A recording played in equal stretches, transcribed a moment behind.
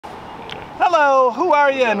Hello, who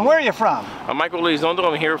are you and where are you from? I'm Michael Elizondo.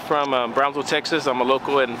 I'm here from Brownsville, Texas. I'm a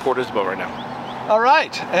local in Port Isabel right now. All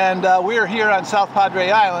right, and we're here on South Padre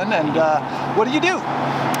Island, and what do you do?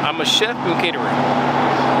 I'm a chef and caterer.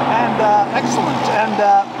 And excellent.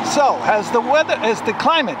 And so, has the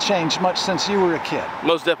climate changed much since you were a kid?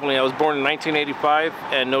 Most definitely. I was born in 1985,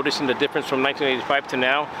 and noticing the difference from 1985 to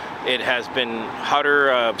now, it has been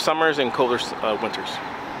hotter summers and colder winters.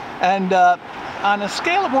 And on a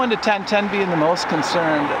scale of 1 to 10, 10 being the most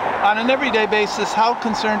concerned, on an everyday basis, how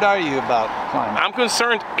concerned are you about climate? I'm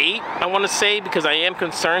concerned 8, I want to say, because I am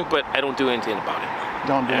concerned, but I don't do anything about it.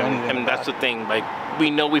 Don't do anything about it. And that's the thing. Like, we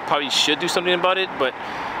know we probably should do something about it, but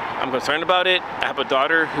I'm concerned about it. I have a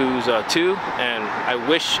daughter who's 2, and I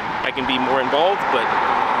wish I can be more involved, but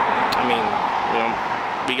I mean,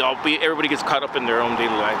 you know, everybody gets caught up in their own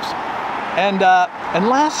daily lives. And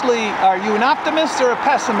lastly, are you an optimist or a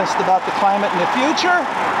pessimist about the climate in the future?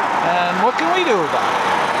 And what can we do about it?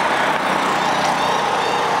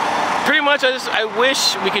 Pretty much, I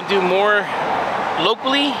wish we could do more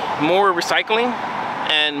locally, more recycling,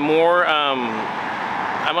 and more.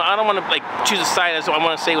 I don't want to like choose a side. So I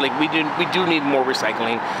want to say like we do need more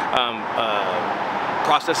recycling,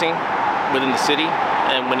 processing within the city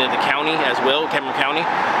and within the county as well, Cameron County.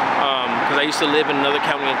 Because I used to live in another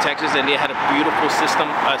county in Texas, and they had a beautiful system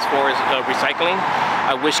as far as recycling.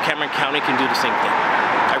 I wish Cameron County can do the same thing.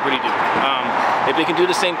 I really do. If they can do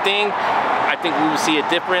the same thing, I think we will see a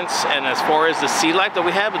difference. And as far as the sea life that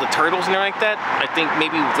we have with the turtles and everything like that, I think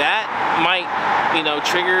maybe that might, you know,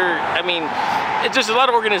 trigger. I mean, it's just a lot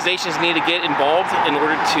of organizations need to get involved in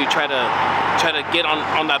order to try to get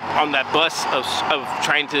on that bus of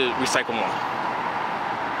trying to recycle more.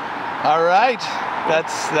 All right.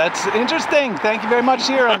 That's interesting. Thank you very much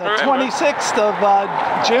here on the 26th of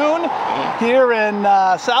June here in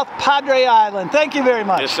South Padre Island. Thank you very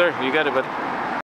much. Yes, sir. You got it, buddy.